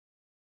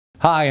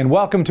Hi, and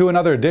welcome to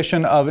another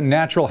edition of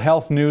Natural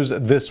Health News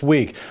this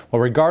week. Well,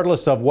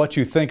 regardless of what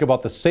you think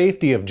about the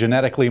safety of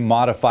genetically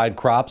modified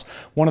crops,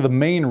 one of the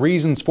main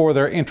reasons for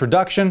their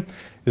introduction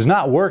is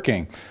not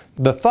working.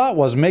 The thought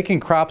was making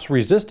crops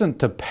resistant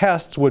to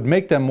pests would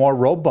make them more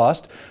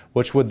robust,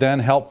 which would then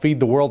help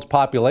feed the world's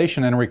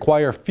population and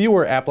require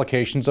fewer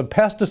applications of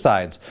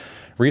pesticides.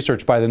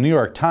 Research by the New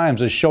York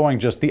Times is showing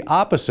just the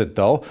opposite,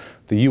 though.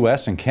 The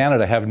U.S. and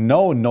Canada have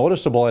no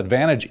noticeable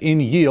advantage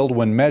in yield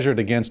when measured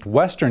against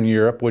Western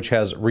Europe, which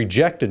has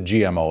rejected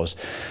GMOs.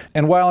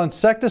 And while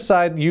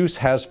insecticide use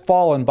has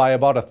fallen by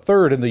about a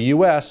third in the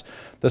U.S.,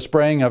 the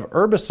spraying of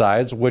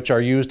herbicides, which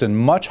are used in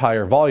much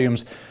higher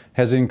volumes,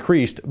 has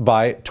increased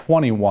by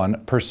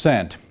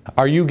 21%.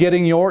 Are you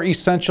getting your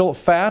essential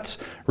fats?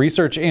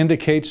 Research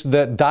indicates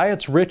that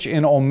diets rich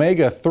in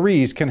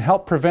omega-3s can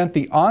help prevent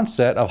the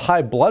onset of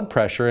high blood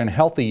pressure in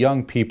healthy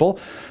young people.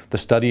 The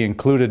study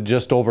included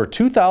just over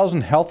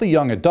 2,000 healthy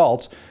young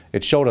adults.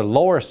 It showed a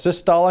lower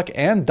systolic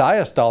and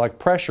diastolic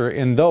pressure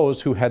in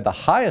those who had the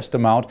highest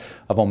amount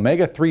of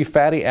omega-3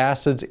 fatty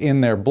acids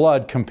in their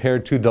blood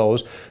compared to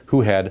those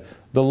who had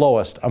the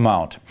lowest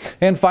amount.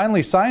 And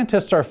finally,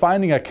 scientists are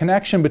finding a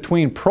connection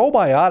between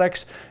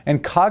probiotics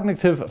and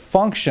cognitive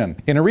function.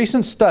 In a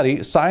recent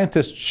study,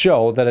 scientists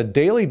show that a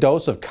daily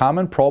dose of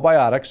common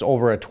probiotics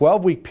over a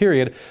 12-week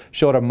period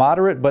showed a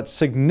moderate but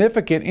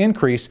significant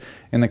increase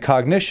in the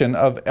cognition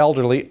of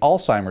elderly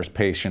Alzheimer's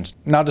patients.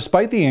 Now,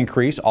 despite the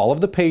increase, all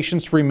of the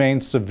patients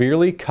remained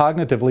severely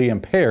cognitively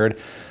impaired,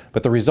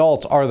 but the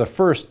results are the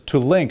first to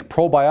link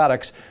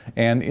probiotics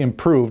and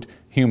improved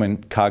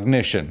human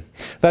cognition.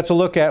 That's a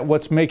look at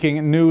what's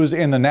making news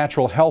in the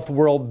natural health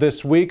world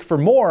this week. For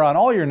more on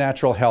all your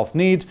natural health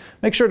needs,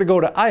 make sure to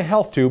go to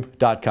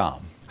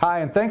iHealthTube.com. Hi,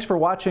 and thanks for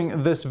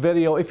watching this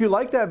video. If you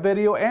like that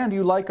video and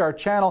you like our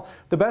channel,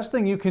 the best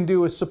thing you can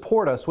do is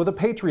support us with a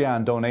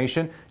Patreon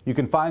donation. You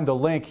can find the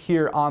link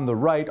here on the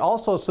right.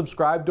 Also,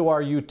 subscribe to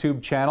our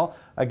YouTube channel.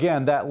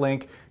 Again, that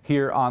link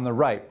here on the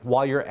right.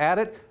 While you're at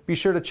it, be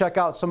sure to check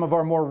out some of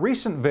our more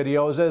recent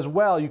videos as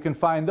well. You can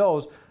find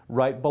those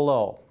right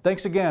below.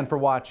 Thanks again for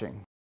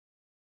watching.